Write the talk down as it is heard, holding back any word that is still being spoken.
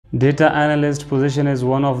Data analyst position is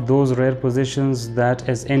one of those rare positions that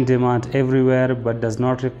is in demand everywhere but does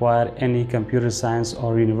not require any computer science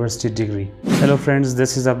or university degree. Hello friends,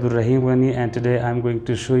 this is Abdul Rahim Wani and today I'm going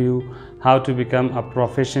to show you how to become a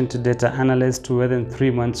proficient data analyst within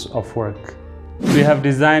 3 months of work. We have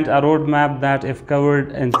designed a roadmap that if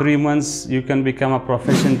covered in 3 months, you can become a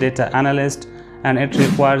proficient data analyst, and it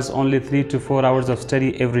requires only 3 to 4 hours of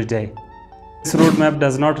study every day. This roadmap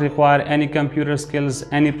does not require any computer skills,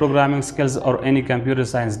 any programming skills or any computer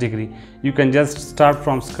science degree. You can just start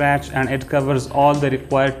from scratch and it covers all the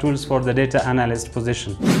required tools for the data analyst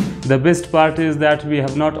position. The best part is that we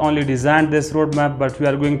have not only designed this roadmap but we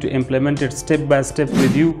are going to implement it step by step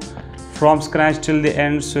with you from scratch till the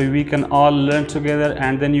end, so we can all learn together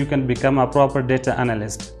and then you can become a proper data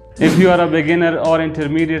analyst. If you are a beginner or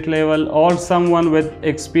intermediate level or someone with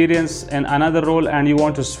experience in another role and you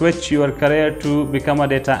want to switch your career to become a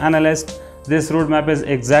data analyst, this roadmap is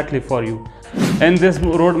exactly for you. In this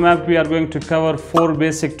roadmap, we are going to cover 4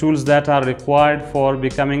 basic tools that are required for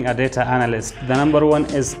becoming a data analyst. The number 1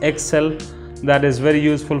 is Excel, that is very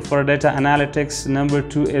useful for data analytics. Number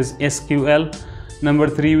 2 is SQL. Number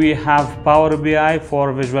 3, we have Power BI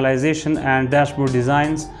for visualization and dashboard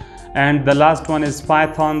designs. And the last one is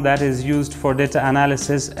Python, that is used for data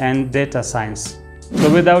analysis and data science. So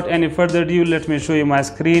without any further ado, let me show you my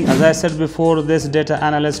screen. As I said before, this data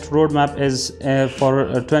analyst roadmap is for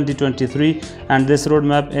 2023, and this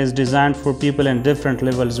roadmap is designed for people in different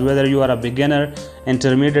levels. Whether you are a beginner,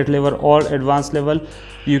 intermediate level or advanced level,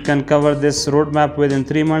 you can cover this roadmap within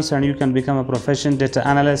 3 months and you can become a proficient data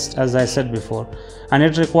analyst, as I said before. And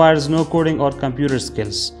it requires no coding or computer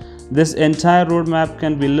skills. This entire roadmap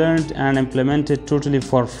can be learned and implemented totally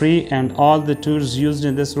for free, and all the tools used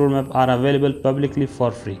in this roadmap are available publicly for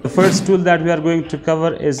free. The first tool that we are going to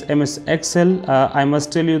cover is MS Excel. I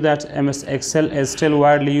must tell you that MS Excel is still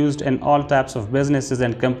widely used in all types of businesses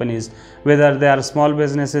and companies, whether they are small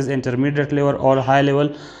businesses, intermediate level or high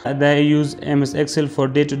level. They use MS Excel for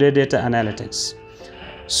day-to-day data analytics.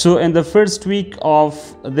 So in the first week of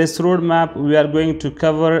this roadmap, we are going to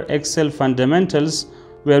cover Excel fundamentals,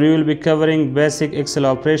 where we will be covering basic Excel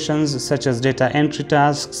operations such as data entry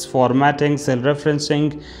tasks, formatting, cell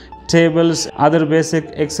referencing, tables, other basic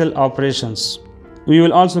Excel operations. We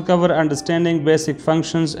will also cover understanding basic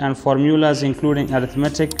functions and formulas, including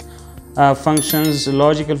arithmetic functions,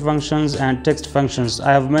 logical functions and text functions.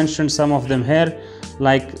 I have mentioned some of them here,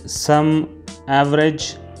 like sum,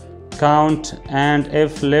 average, count, and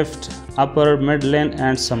if, lift, upper, mid, line,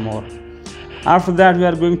 and some more. After that, we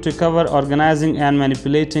are going to cover organizing and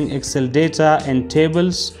manipulating Excel data in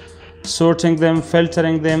tables, sorting them,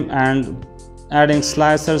 filtering them, and adding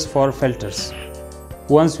slicers for filters.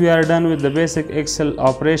 Once we are done with the basic Excel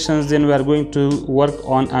operations, then we are going to work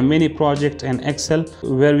on a mini project in Excel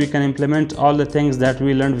where we can implement all the things that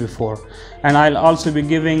we learned before. And I'll also be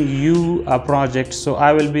giving you a project. So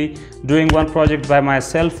I will be doing one project by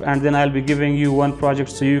myself and then I'll be giving you one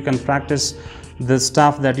project so you can practice the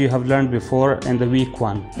stuff that you have learned before in the week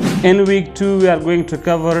 1. In week 2, we are going to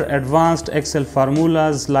cover advanced Excel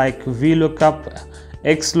formulas like VLOOKUP,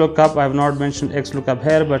 XLOOKUP. I have not mentioned XLOOKUP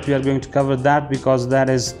here, but we are going to cover that because that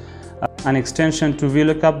is an extension to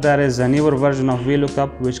VLOOKUP. There is a newer version of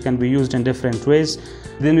VLOOKUP which can be used in different ways.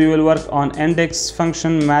 Then we will work on index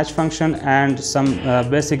function, match function, and some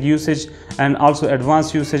basic usage and also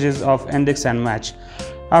advanced usages of index and match.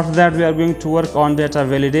 After that, we are going to work on data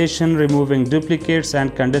validation, removing duplicates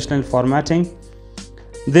and conditional formatting.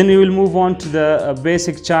 Then we will move on to the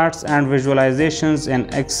basic charts and visualizations in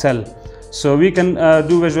Excel. So we can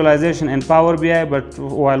do visualization in Power BI, but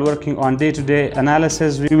while working on day-to-day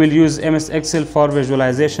analysis, we will use MS Excel for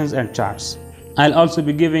visualizations and charts. I'll also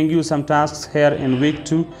be giving you some tasks here in week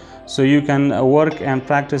 2, so you can work and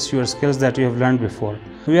practice your skills that you have learned before.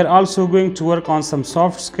 We are also going to work on some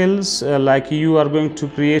soft skills, like you are going to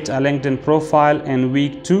create a LinkedIn profile in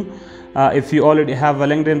week 2. If you already have a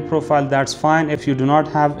LinkedIn profile, that's fine. If you do not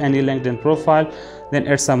have any LinkedIn profile, then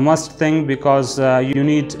it's a must thing because you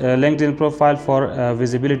need a LinkedIn profile for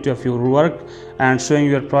visibility of your work and showing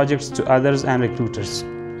your projects to others and recruiters.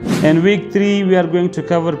 In week 3, we are going to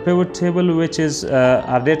cover pivot table, which is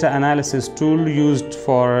a data analysis tool used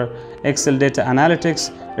for Excel data analytics.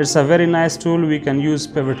 It's a very nice tool. We can use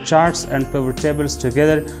pivot charts and pivot tables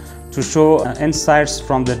together to show insights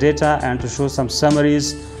from the data and to show some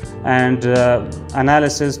summaries and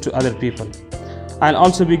analysis to other people. I'll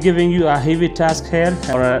also be giving you a heavy task here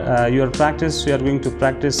for your practice. You are going to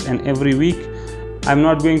practice in every week. I'm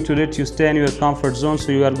not going to let you stay in your comfort zone,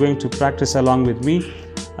 so you are going to practice along with me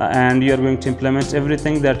and you are going to implement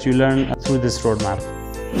everything that you learn through this roadmap.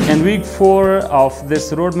 In week 4 of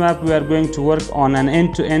this roadmap, we are going to work on an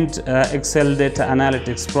end-to-end Excel data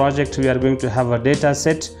analytics project. We are going to have a data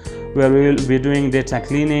set where we will be doing data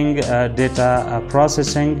cleaning, data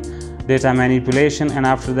processing, data manipulation, and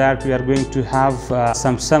after that we are going to have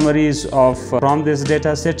some summaries from this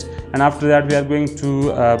data set, and after that we are going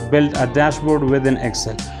to build a dashboard within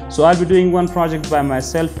Excel. So I'll be doing one project by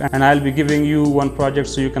myself and I'll be giving you one project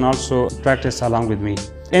so you can also practice along with me.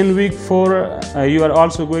 In week 4, you are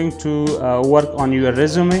also going to work on your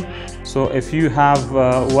resume. So if you have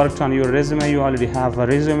worked on your resume, you already have a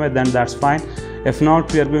resume, then that's fine. If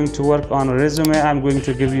not, we are going to work on a resume. I'm going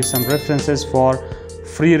to give you some references for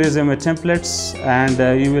free resume templates, and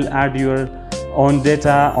you will add your own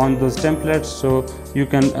data on those templates so you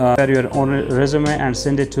can prepare your own resume and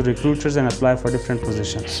send it to recruiters and apply for different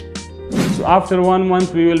positions. So after 1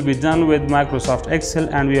 month we will be done with Microsoft Excel,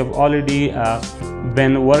 and we have already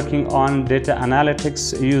been working on data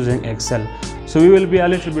analytics using Excel. So we will be a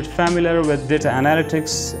little bit familiar with data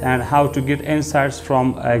analytics and how to get insights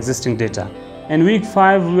from existing data. In week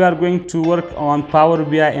 5 we are going to work on Power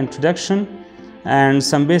BI introduction and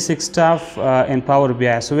some basic stuff in Power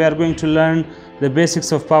BI. So we are going to learn the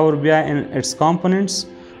basics of Power BI and its components.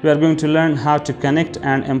 We are going to learn how to connect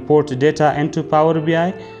and import data into Power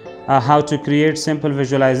BI, how to create simple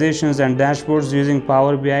visualizations and dashboards using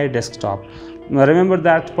Power BI desktop. Now remember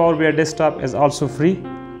that Power BI desktop is also free.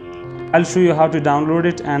 I'll show you how to download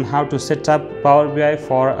it and how to set up Power BI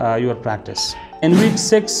for your practice. In week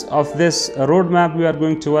 6 of this roadmap, we are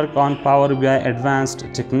going to work on Power BI advanced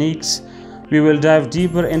techniques. We will dive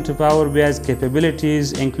deeper into Power BI's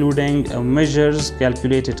capabilities, including measures,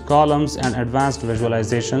 calculated columns, and advanced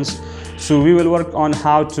visualizations. So we will work on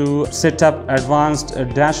how to set up advanced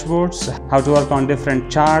dashboards, how to work on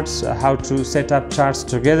different charts, how to set up charts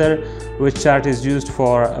together, which chart is used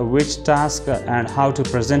for which task, and how to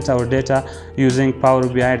present our data using Power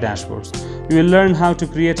BI dashboards. We will learn how to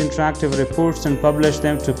create interactive reports and publish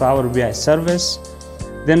them to Power BI service.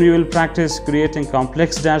 Then we will practice creating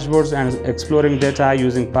complex dashboards and exploring data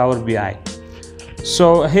using Power BI.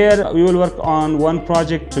 So here we will work on one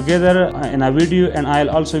project together in a video, and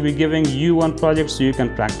I'll also be giving you one project so you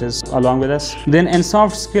can practice along with us. Then in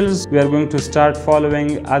soft skills, we are going to start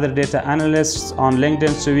following other data analysts on LinkedIn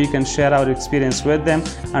so we can share our experience with them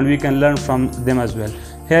and we can learn from them as well.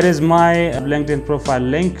 Here is my LinkedIn profile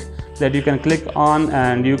link that you can click on,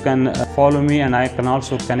 and you can follow me, and I can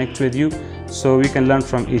also connect with you so we can learn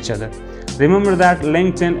from each other. Remember that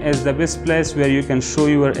LinkedIn is the best place where you can show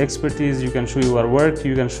your expertise, you can show your work,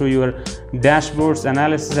 you can show your dashboards,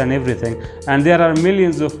 analysis, and everything. And there are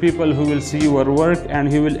millions of people who will see your work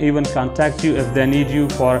and who will even contact you if they need you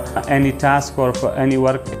for any task or for any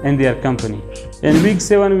work in their company. In week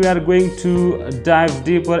 7, we are going to dive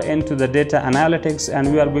deeper into the data analytics,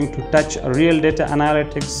 and we are going to touch real data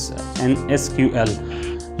analytics and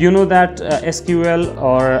SQL. You know that SQL,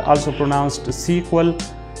 or also pronounced SQL,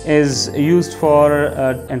 is used for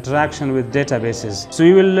interaction with databases. So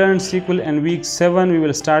we will learn SQL in week 7. We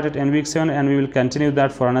will start it in week 7 and we will continue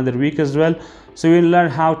that for another week as well. So we will learn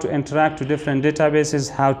how to interact with different databases,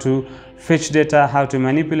 how to fetch data, how to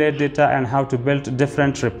manipulate data, and how to build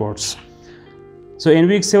different reports. So in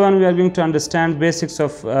week 7 we are going to understand basics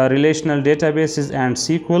of relational databases and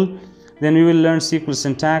SQL. Then we will learn SQL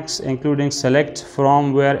syntax, including select,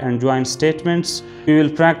 from, where, and join statements. We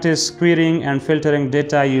will practice querying and filtering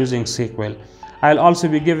data using SQL. I'll also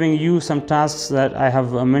be giving you some tasks that I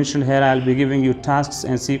have mentioned here. I'll be giving you tasks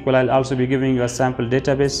in SQL. I'll also be giving you a sample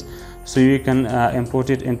database so you can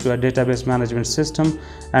import it into a database management system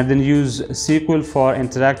and then use SQL for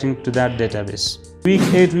interacting to that database. Week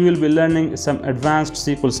 8, we will be learning some advanced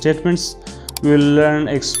SQL statements. We will learn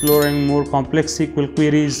exploring more complex SQL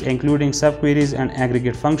queries, including subqueries and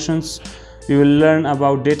aggregate functions. We will learn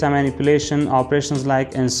about data manipulation operations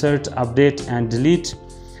like insert, update, and delete.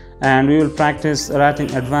 And we will practice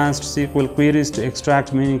writing advanced SQL queries to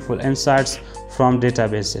extract meaningful insights from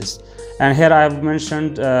databases. And here I have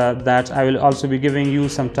mentioned that I will also be giving you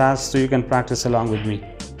some tasks so you can practice along with me.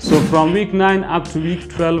 So from week 9 up to week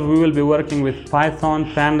 12, we will be working with Python,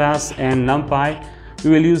 Pandas, and NumPy. We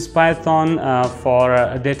will use Python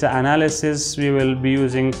for data analysis. We will be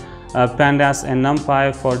using Pandas and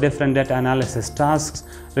NumPy for different data analysis tasks.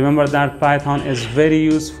 Remember that Python is very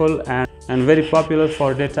useful and very popular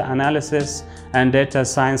for data analysis and data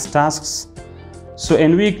science tasks. So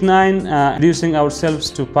in week 9, introducing ourselves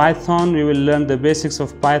to Python, we will learn the basics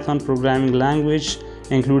of Python programming language,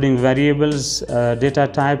 including variables, data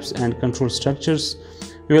types, and control structures.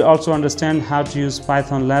 We will also understand how to use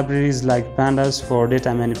Python libraries like Pandas for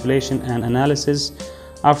data manipulation and analysis.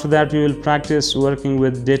 After that, we will practice working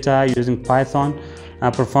with data using Python,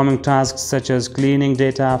 performing tasks such as cleaning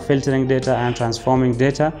data, filtering data, and transforming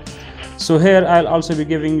data. So here I'll also be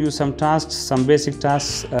giving you some tasks, some basic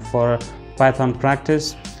tasks for Python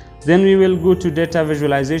practice. Then we will go to data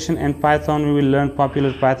visualization. In Python, we will learn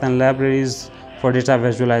popular Python libraries for data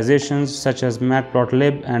visualizations such as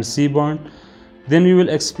matplotlib and seaborn. Then we will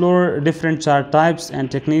explore different chart types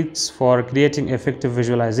and techniques for creating effective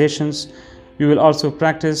visualizations. We will also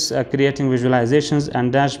practice creating visualizations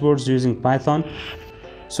and dashboards using Python.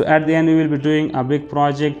 So at the end, we will be doing a big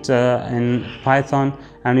project in Python,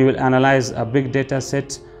 and we will analyze a big data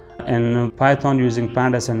set in Python using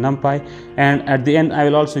pandas and numpy. And at the end, I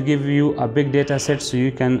will also give you a big data set so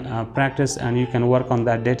you can practice and you can work on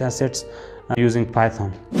that data sets using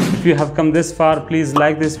Python. If you have come this far, please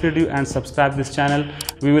like this video and subscribe this channel.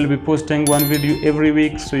 We will be posting one video every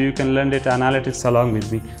week so you can learn data analytics along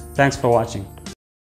with me. Thanks for watching.